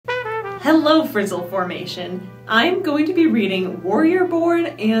Hello, Frizzle Formation. I'm going to be reading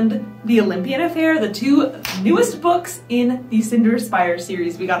Warriorborn and the Olympian Affair, the two newest books in the Cinder Spires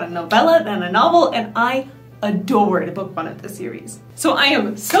series. We got a novella, then a novel, and I adored book one of the series. So I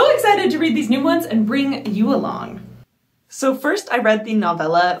am so excited to read these new ones and bring you along. So first I read the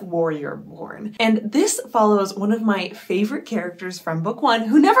novella Warriorborn, and this follows one of my favorite characters from book one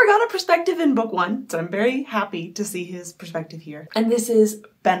who never got a perspective in book one, so I'm very happy to see his perspective here. And this is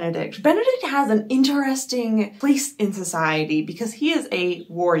Benedict. Benedict has an interesting place in society because he is a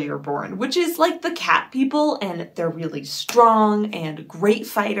warriorborn, which is like the cat people, and they're really strong and great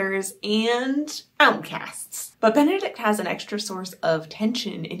fighters and outcasts. But Benedict has an extra source of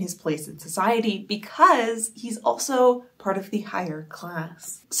tension in his place in society because he's also part of the higher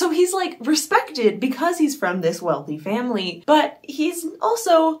class. So he's like respected because he's from this wealthy family, but he's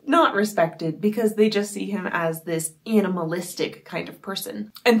also not respected because they just see him as this animalistic kind of person.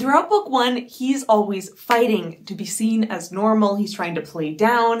 And throughout book one, he's always fighting to be seen as normal. He's trying to play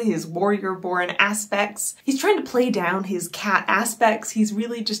down his warriorborn aspects. He's trying to play down his cat aspects. He's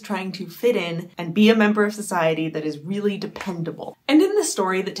really just trying to fit in and be a member of society that is really dependable. And in the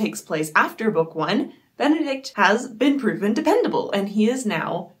story that takes place after book one, Benedict has been proven dependable, and he is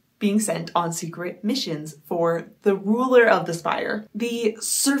now being sent on secret missions for the ruler of the Spire. The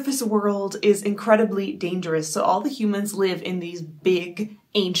surface world is incredibly dangerous, so all the humans live in these big,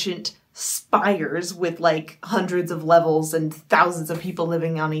 ancient spires with like hundreds of levels and thousands of people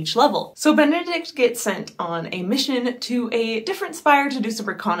living on each level. So Benedict gets sent on a mission to a different spire to do some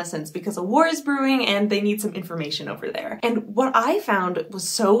reconnaissance because a war is brewing and they need some information over there. And what I found was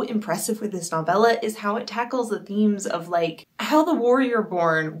so impressive with this novella is how it tackles the themes of like how the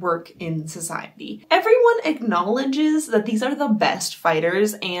warriorborn work in society. Everyone acknowledges that these are the best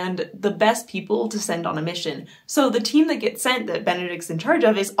fighters and the best people to send on a mission. So the team that gets sent that Benedict's in charge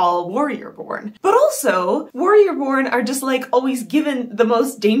of is all warriorborn. But also, warriorborn are just like always given the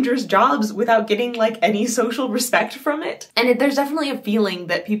most dangerous jobs without getting like any social respect from it. And there's definitely a feeling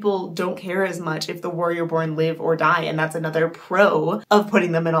that people don't care as much if the warriorborn live or die, and that's another pro of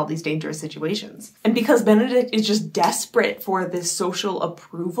putting them in all these dangerous situations. And because Benedict is just desperate for this social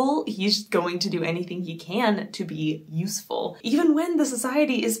approval, he's going to do anything he can to be useful, even when the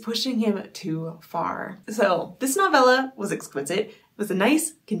society is pushing him too far. So this novella was exquisite. It was a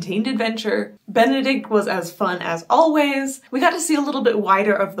nice, contained adventure. Benedict was as fun as always. We got to see a little bit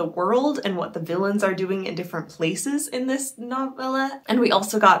wider of the world and what the villains are doing in different places in this novella. And we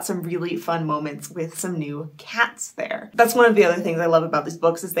also got some really fun moments with some new cats there. That's one of the other things I love about these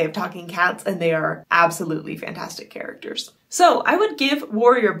books is they have talking cats and they are absolutely fantastic characters. So I would give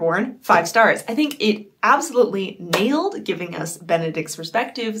Warriorborn 5 stars. I think it absolutely nailed giving us Benedict's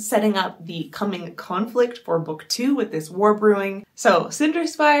perspective, setting up the coming conflict for book 2 with this war brewing. So Cinder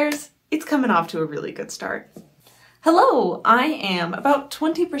Spires, it's coming off to a really good start. Hello, I am about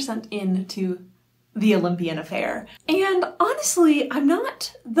 20% into the Olympian Affair. And honestly, I'm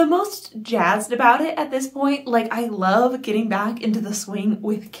not the most jazzed about it at this point. Like, I love getting back into the swing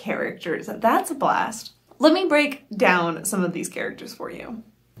with characters. That's a blast. Let me break down some of these characters for you.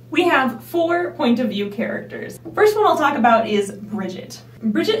 We have 4 point of view characters. First one I'll talk about is Bridget.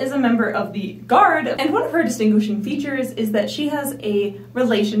 Bridget is a member of the Guard, and one of her distinguishing features is that she has a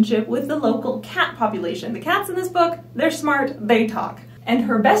relationship with the local cat population. The cats in this book, they're smart, they talk. And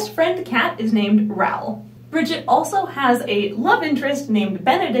her best friend cat is named Ral. Bridget also has a love interest named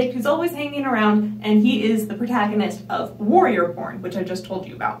Benedict who's always hanging around, and he is the protagonist of Warriorborn, which I just told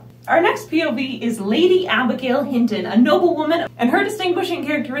you about. Our next POV is Lady Abigail Hinton, a noblewoman, and her distinguishing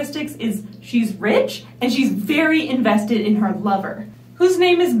characteristics is she's rich and she's very invested in her lover, whose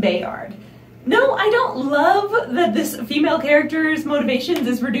name is Bayard. No, I don't love that this female character's motivations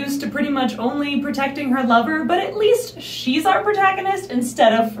is reduced to pretty much only protecting her lover, but at least she's our protagonist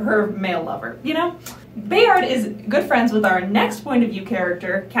instead of her male lover, you know? Bayard is good friends with our next point of view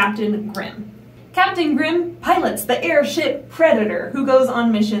character, Captain Grimm. Captain Grimm pilots the airship Predator, who goes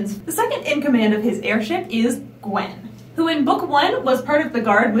on missions. The second in command of his airship is Gwen, who in book 1 was part of the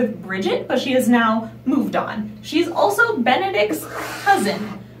Guard with Bridget, but she has now moved on. She's also Benedict's cousin,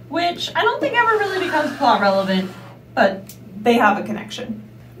 which I don't think ever really becomes plot relevant, but they have a connection.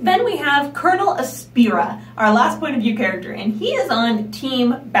 Then we have Colonel Aspira, our last point of view character, and he is on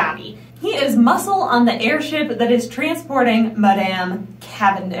Team Batty. He is muscle on the airship that is transporting Madame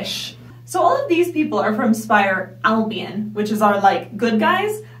Cavendish. So all of these people are from Spire Albion, which is our like good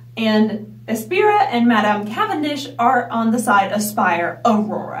guys, and Aspira and Madame Cavendish are on the side of Spire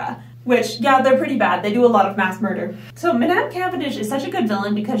Aurora, which, yeah, they're pretty bad. They do a lot of mass murder. So Madame Cavendish is such a good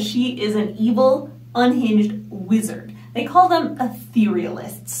villain because she is an evil, unhinged wizard. They call them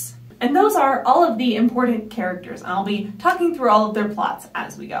etherealists. And those are all of the important characters, and I'll be talking through all of their plots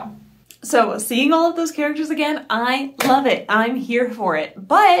as we go. So seeing all of those characters again, I love it. I'm here for it.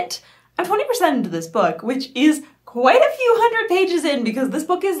 But I'm 20% into this book, which is quite a few hundred pages in because this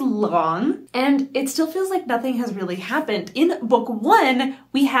book is long and it still feels like nothing has really happened. In book 1,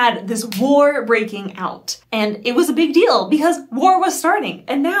 we had this war breaking out and it was a big deal because war was starting,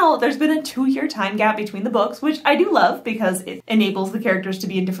 and now there's been a 2-year time gap between the books, which I do love because it enables the characters to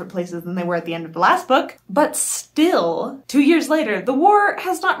be in different places than they were at the end of the last book. But still, 2 years later, the war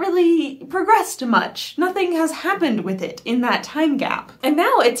has not really progressed much. Nothing has happened with it in that time gap. And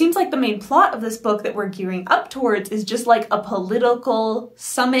now it seems like the main plot of this book that we're gearing up towards is just like a political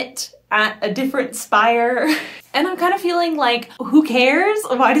summit at a different spire. And I'm kind of feeling like, who cares?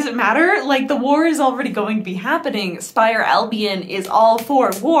 Why does it matter? Like, the war is already going to be happening. Spire Albion is all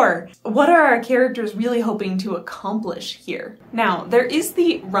for war. What are our characters really hoping to accomplish here? Now, there is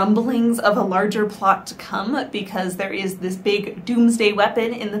the rumblings of a larger plot to come because there is this big doomsday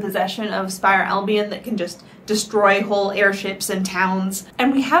weapon in the possession of Spire Albion that can just destroy whole airships and towns.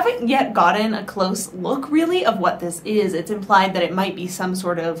 And we haven't yet gotten a close look, really, of what this is. It's implied that it might be some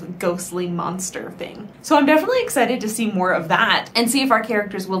sort of ghostly monster thing. So I'm definitely excited to see more of that and see if our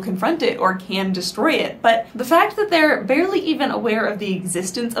characters will confront it or can destroy it. But the fact that they're barely even aware of the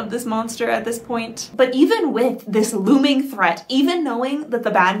existence of this monster at this point, but even with this looming threat, even knowing that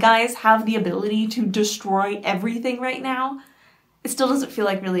the bad guys have the ability to destroy everything right now, it still doesn't feel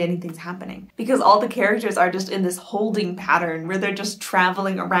like really anything's happening because all the characters are just in this holding pattern where they're just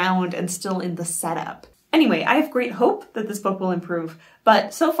traveling around and still in the setup. Anyway, I have great hope that this book will improve,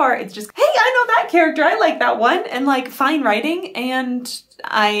 but so far it's just, hey, I know that character, I like that one, and like fine writing, and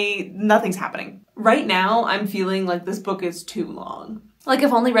nothing's happening. Right now, I'm feeling like this book is too long. Like,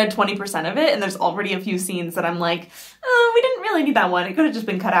 I've only read 20% of it, and there's already a few scenes that I'm like, oh, we didn't really need that one. It could have just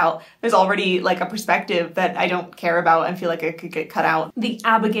been cut out. There's already, like, a perspective that I don't care about and feel like it could get cut out. The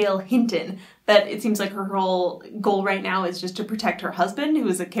Abigail Hinton, that it seems like her whole goal right now is just to protect her husband, who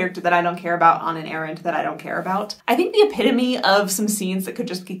is a character that I don't care about on an errand that I don't care about. I think the epitome of some scenes that could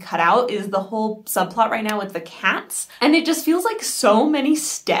just be cut out is the whole subplot right now with the cats. And it just feels like so many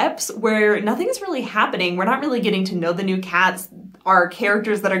steps where nothing's really happening. We're not really getting to know the new cats. Our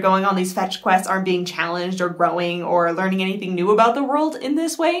characters that are going on these fetch quests aren't being challenged or growing or learning anything new about the world in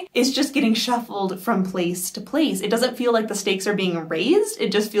this way. It's just getting shuffled from place to place. It doesn't feel like the stakes are being raised.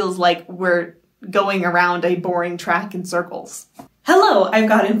 It just feels like we're going around a boring track in circles. Hello, I've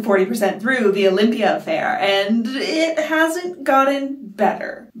gotten 40% through the Olympian Affair, and it hasn't gotten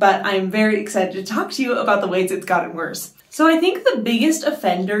better. But I'm very excited to talk to you about the ways it's gotten worse. So I think the biggest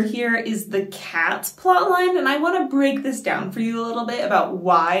offender here is the cat's plotline, and I want to break this down for you a little bit about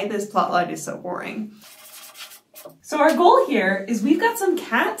why this plotline is so boring. So our goal here is we've got some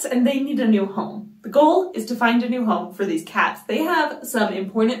cats and they need a new home. The goal is to find a new home for these cats. They have some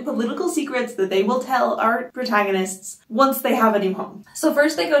important political secrets that they will tell our protagonists once they have a new home. So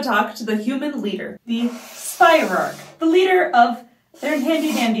first they go talk to the human leader, the Spirarch, the leader of their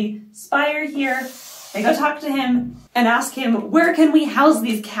handy-dandy spire here. They go talk to him and ask him, where can we house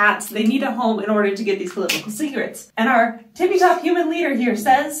these cats? They need a home in order to get these political secrets. And our tippy-top human leader here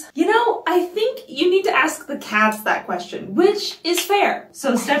says, you know, I think you need to ask the cats that question, which is fair.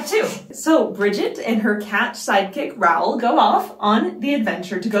 So step 2. So Bridget and her cat sidekick Raoul go off on the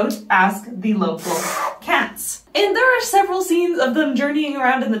adventure to go ask the local cats. And there are several scenes of them journeying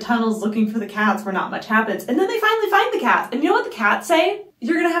around in the tunnels looking for the cats where not much happens. And then they finally find the cats. And you know what the cats say?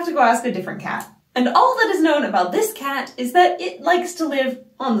 You're gonna have to go ask a different cat. And all that is known about this cat is that it likes to live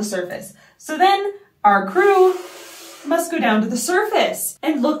on the surface. So then our crew must go down to the surface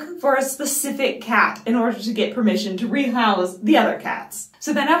and look for a specific cat in order to get permission to rehouse the other cats.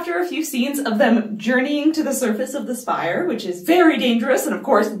 So then after a few scenes of them journeying to the surface of the spire, which is very dangerous, and of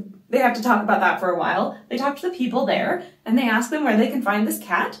course they have to talk about that for a while, they talk to the people there and they ask them where they can find this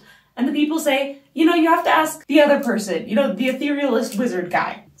cat. And the people say, you know, you have to ask the other person, you know, the etherealist wizard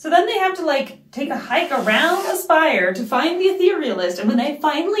guy. So then they have to like take a hike around the spire to find the etherealist. And when they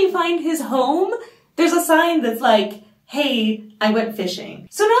finally find his home, there's a sign that's like, hey, I went fishing.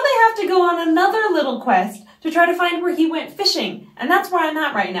 So now they have to go on another little quest to try to find where he went fishing. And that's where I'm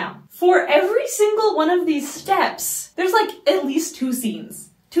at right now. For every single one of these steps, there's like at least 2 scenes.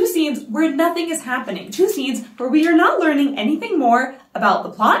 2 scenes where nothing is happening. 2 scenes where we are not learning anything more about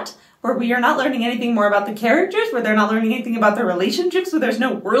the plot, where we are not learning anything more about the characters, where they're not learning anything about their relationships, where there's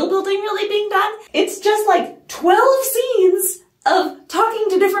no world building really being done. It's just like 12 scenes of talking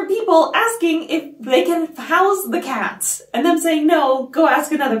to different people, asking if they can house the cats, and them saying, no, go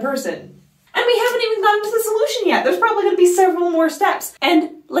ask another person. And we haven't even gotten to the solution yet. There's probably going to be several more steps.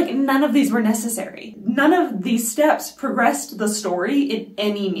 And like, none of these were necessary. None of these steps progressed the story in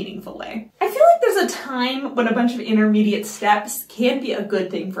any meaningful way. I feel like there's a time when a bunch of intermediate steps can be a good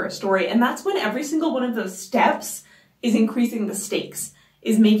thing for a story, and that's when every single one of those steps is increasing the stakes,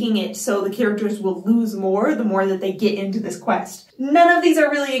 is making it so the characters will lose more the more that they get into this quest. None of these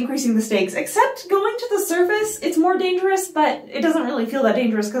are really increasing the stakes, except going to the surface. It's more dangerous, but it doesn't really feel that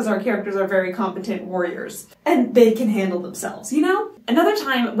dangerous because our characters are very competent warriors and they can handle themselves, you know? Another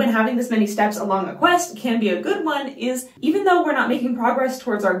time when having this many steps along a quest can be a good one is, even though we're not making progress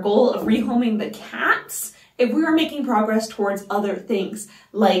towards our goal of rehoming the cats, if we are making progress towards other things,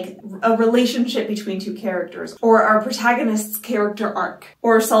 like a relationship between two characters, or our protagonist's character arc,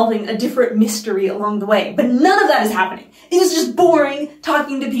 or solving a different mystery along the way, but none of that is happening. It is just boring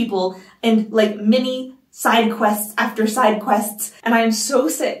talking to people and like mini side quests after side quests, and I am so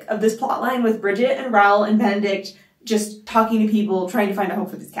sick of this plotline with Bridget and Raoul and Benedict just talking to people, trying to find a home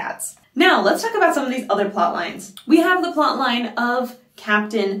for these cats. Now, let's talk about some of these other plot lines. We have the plot line of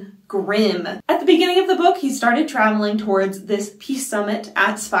Captain Grimm. At the beginning of the book, he started traveling towards this peace summit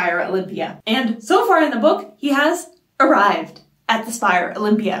at Spire Olympia. And so far in the book, he has arrived at the Spire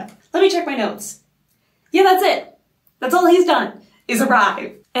Olympia. Let me check my notes. Yeah, that's it. That's all he's done, is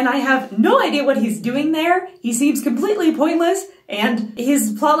arrive. And I have no idea what he's doing there. He seems completely pointless, and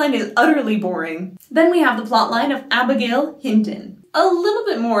his plotline is utterly boring. Then we have the plotline of Abigail Hinton. A little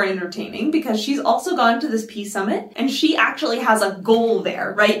bit more entertaining because she's also gone to this peace summit and she actually has a goal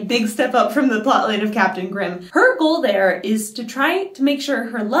there, right? Big step up from the plotline of Captain Grimm. Her goal there is to try to make sure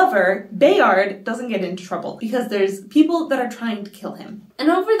her lover, Bayard, doesn't get into trouble because there's people that are trying to kill him. And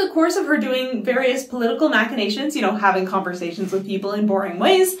over the course of her doing various political machinations, you know, having conversations with people in boring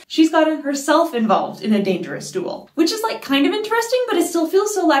ways, she's gotten herself involved in a dangerous duel, which is like kind of interesting, but it still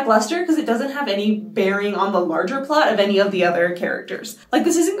feels so lackluster because it doesn't have any bearing on the larger plot of any of the other characters. Like,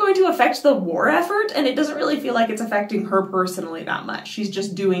 this isn't going to affect the war effort, and it doesn't really feel like it's affecting her personally that much. She's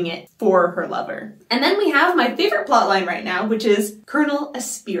just doing it for her lover. And then we have my favorite plotline right now, which is Colonel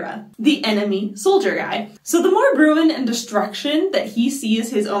Aspira, the enemy soldier guy. So the more ruin and destruction that he sees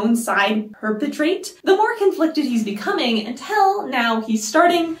his own side perpetrate, the more conflicted he's becoming, until now he's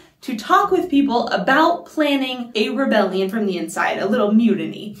starting to talk with people about planning a rebellion from the inside, a little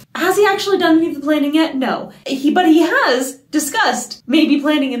mutiny. Has he actually done any of the planning yet? No. But he has discussed maybe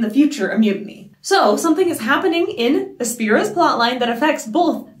planning in the future a mutiny. So something is happening in Aspira's plotline that affects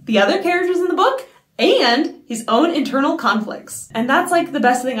both the other characters in the book and his own internal conflicts. And that's like the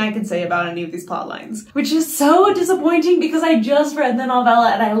best thing I can say about any of these plotlines, which is so disappointing because I just read the novella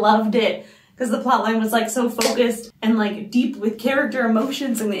and I loved it. Because the plotline was like so focused and like deep with character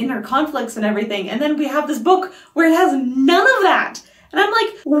emotions and the inner conflicts and everything. And then we have this book where it has none of that. And I'm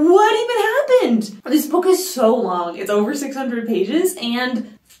like, what even happened? This book is so long. It's over 600 pages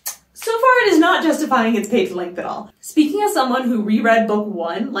and so far it is not justifying its page length at all. Speaking as someone who reread book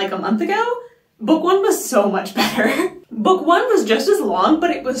 1 like a month ago, book 1 was so much better. Book 1 was just as long, but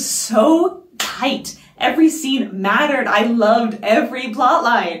it was so tight. Every scene mattered. I loved every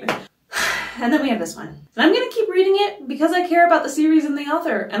plotline. And then we have this one. And I'm gonna keep reading it because I care about the series and the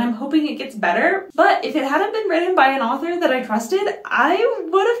author, and I'm hoping it gets better. But if it hadn't been written by an author that I trusted, I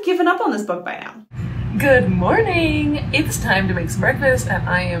would have given up on this book by now. Good morning! It's time to make some breakfast, and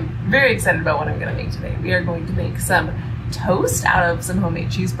I am very excited about what I'm gonna make today. We are going to make some toast out of some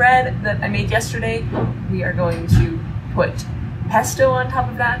homemade cheese bread that I made yesterday. We are going to put pesto on top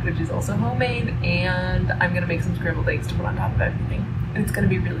of that, which is also homemade, and I'm gonna make some scrambled eggs to put on top of everything. And it's gonna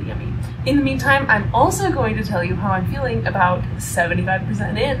be really yummy. In the meantime, I'm also going to tell you how I'm feeling about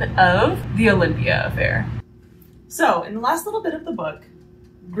 75% in of the Olympia Affair. So, in the last little bit of the book,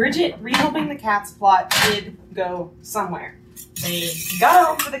 Bridget rehelping the cats plot did go somewhere. They got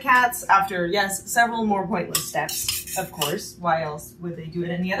home for the cats after, yes, several more pointless steps, of course. Why else would they do it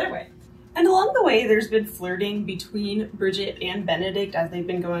any other way? And along the way, there's been flirting between Bridget and Benedict as they've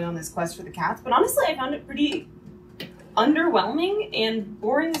been going on this quest for the cats, but honestly, I found it pretty underwhelming and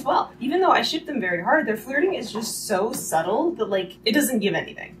boring as well. Even though I ship them very hard, their flirting is just so subtle that, like, it doesn't give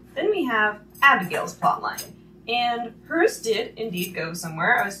anything. Then we have Abigail's plotline, and hers did indeed go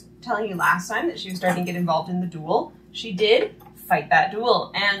somewhere. I was telling you last time that she was starting to get involved in the duel. She did fight that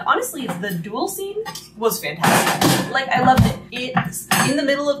duel, and honestly, the duel scene was fantastic. Like, I loved it. It's in the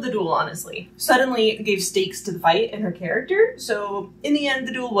middle of the duel, honestly. Suddenly gave stakes to the fight and her character, so in the end,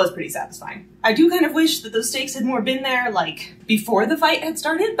 the duel was pretty satisfying. I do kind of wish that those stakes had more been there, like, before the fight had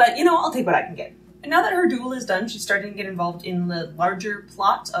started, but, you know, I'll take what I can get. And now that her duel is done, she's starting to get involved in the larger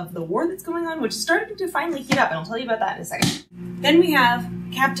plot of the war that's going on, which is starting to finally heat up, and I'll tell you about that in a second. Then we have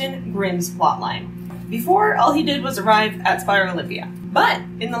Captain Grimm's plotline. Before, all he did was arrive at Spire Olympia. But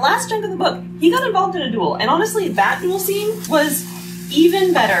in the last chunk of the book, he got involved in a duel, and honestly, that duel scene was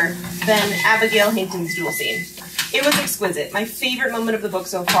even better than Abigail Hinton's duel scene. It was exquisite. My favorite moment of the book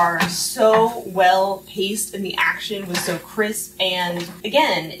so far. So well paced, and the action was so crisp, and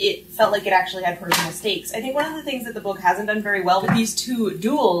again, it felt like it actually had personal stakes. I think one of the things that the book hasn't done very well with these two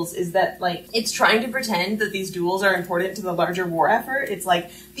duels is that, like, it's trying to pretend that these duels are important to the larger war effort. It's like,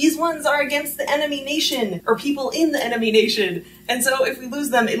 these ones are against the enemy nation, or people in the enemy nation, and so if we lose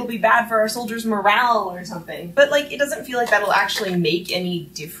them, it'll be bad for our soldiers' morale or something. But, like, it doesn't feel like that'll actually make any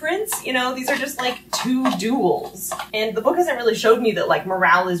difference, you know? These are just, like, two duels. And the book hasn't really showed me that, like,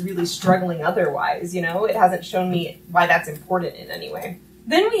 morale is really struggling otherwise, you know? It hasn't shown me why that's important in any way.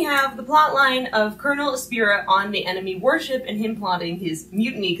 Then we have the plot line of Colonel Aspira on the enemy warship and him plotting his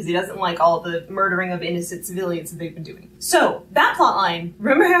mutiny because he doesn't like all the murdering of innocent civilians that they've been doing. So, that plot line,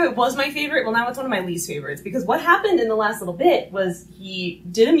 remember how it was my favorite? Well, now it's one of my least favorites, because what happened in the last little bit was he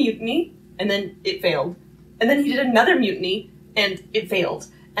did a mutiny, and then it failed. And then he did another mutiny, and it failed.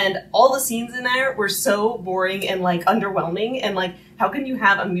 And all the scenes in there were so boring and, like, underwhelming, and, like, how can you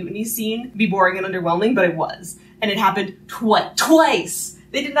have a mutiny scene be boring and underwhelming? But it was. And it happened twice!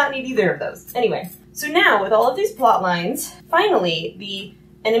 They did not need either of those. Anyway, so now, with all of these plot lines, finally, the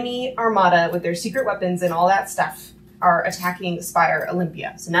enemy armada with their secret weapons and all that stuff are attacking Spire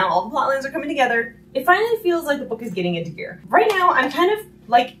Olympia. So now all the plot lines are coming together. It finally feels like the book is getting into gear. Right now, I'm kind of,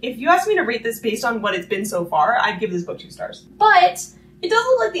 like, if you asked me to rate this based on what it's been so far, I'd give this book 2 stars. But it does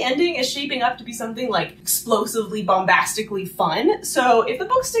look like the ending is shaping up to be something, like, explosively, bombastically fun. So if the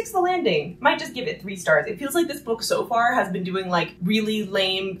book sticks the landing, I might just give it 3 stars. It feels like this book so far has been doing, like, really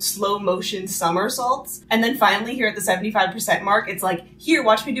lame, slow motion somersaults. And then finally here at the 75% mark, it's like, here,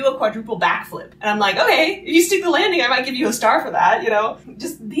 watch me do a quadruple backflip. And I'm like, okay, if you stick the landing, I might give you a star for that, you know?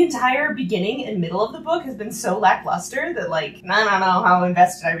 Just the entire beginning and middle of the book has been so lackluster that, like, I don't know how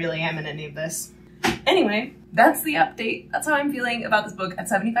invested I really am in any of this. Anyway, that's the update. That's how I'm feeling about this book at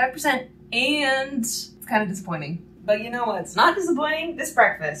 75%, and it's kind of disappointing. But you know what's not disappointing? This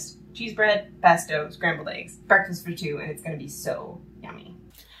breakfast. Cheese bread, pesto, scrambled eggs. Breakfast for 2, and it's gonna be so yummy.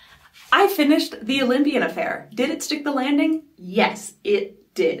 I finished The Olympian Affair. Did it stick the landing? Yes,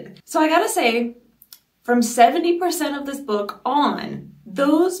 it did. So I gotta say, from 70% of this book on,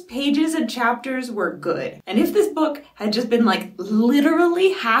 those pages and chapters were good. And if this book had just been, like,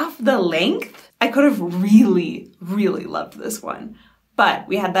 literally half the length, I could have really, really loved this one. But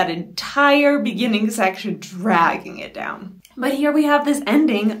we had that entire beginning section dragging it down. But here we have this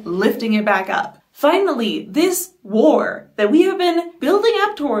ending lifting it back up. Finally, this war that we have been building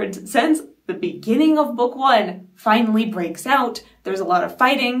up towards since the beginning of book 1 finally breaks out. There's a lot of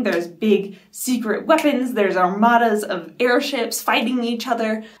fighting, there's big secret weapons, there's armadas of airships fighting each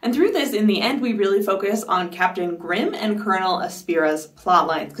other, and through this, in the end, we really focus on Captain Grimm and Colonel Aspira's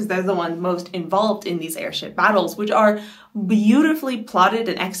plotlines, because they're the ones most involved in these airship battles, which are beautifully plotted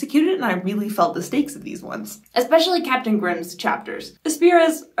and executed, and I really felt the stakes of these ones. Especially Captain Grimm's chapters.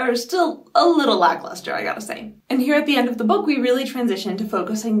 Aspira's are still a little lackluster, I gotta say. And here at the end of the book, we really transition to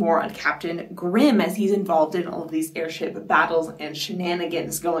focusing more on Captain Grimm as he's involved in all of these airship battles and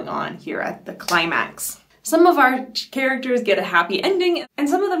shenanigans going on here at the climax. Some of our characters get a happy ending, and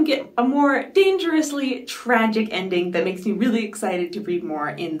some of them get a more dangerously tragic ending that makes me really excited to read more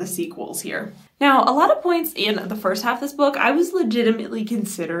in the sequels here. Now, a lot of points in the first half of this book, I was legitimately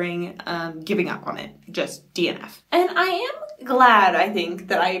considering giving up on it, just DNF. And I am glad, I think,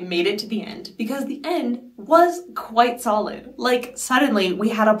 that I made it to the end, because the end was quite solid. Like, suddenly we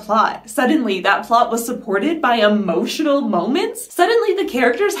had a plot. Suddenly that plot was supported by emotional moments. Suddenly the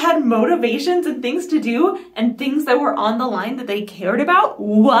characters had motivations and things to do and things that were on the line that they cared about.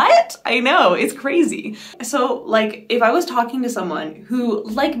 What? I know, it's crazy. So, like, if I was talking to someone who,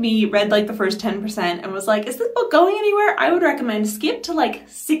 like me, read like the first 10% and was like, is this book going anywhere? I would recommend skip to like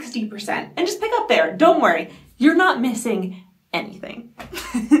 60% and just pick up there. Don't worry, you're not missing anything.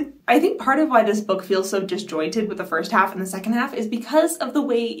 I think part of why this book feels so disjointed with the first half and the second half is because of the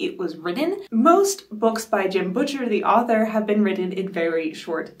way it was written. Most books by Jim Butcher, the author, have been written in very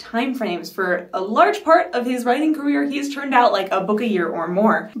short time frames. For a large part of his writing career, he's turned out like a book a year or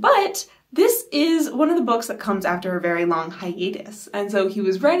more. But this is one of the books that comes after a very long hiatus, and so he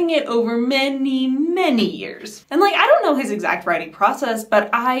was writing it over many, many years. And like, I don't know his exact writing process, but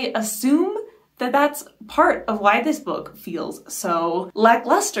I assume that that's part of why this book feels so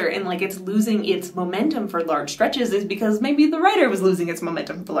lackluster and like it's losing its momentum for large stretches is because maybe the writer was losing its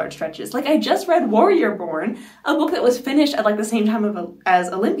momentum for large stretches. Like I just read Warriorborn, a book that was finished at like the same time as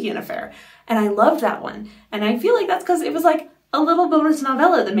Olympian Affair, and I loved that one. And I feel like that's because it was like a little bonus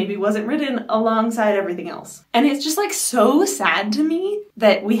novella that maybe wasn't written alongside everything else. And it's just like so sad to me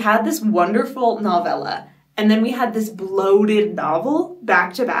that we had this wonderful novella and then we had this bloated novel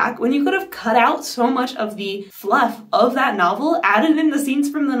back to back when you could have cut out so much of the fluff of that novel, added in the scenes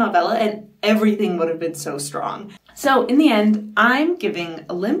from the novella, and everything would have been so strong. So in the end, I'm giving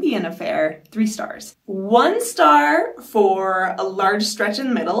Olympian Affair 3 stars. 1 star for a large stretch in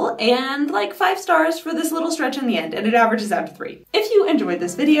the middle and like 5 stars for this little stretch in the end, and it averages out to 3. If you enjoyed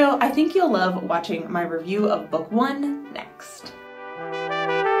this video, I think you'll love watching my review of book 1 next.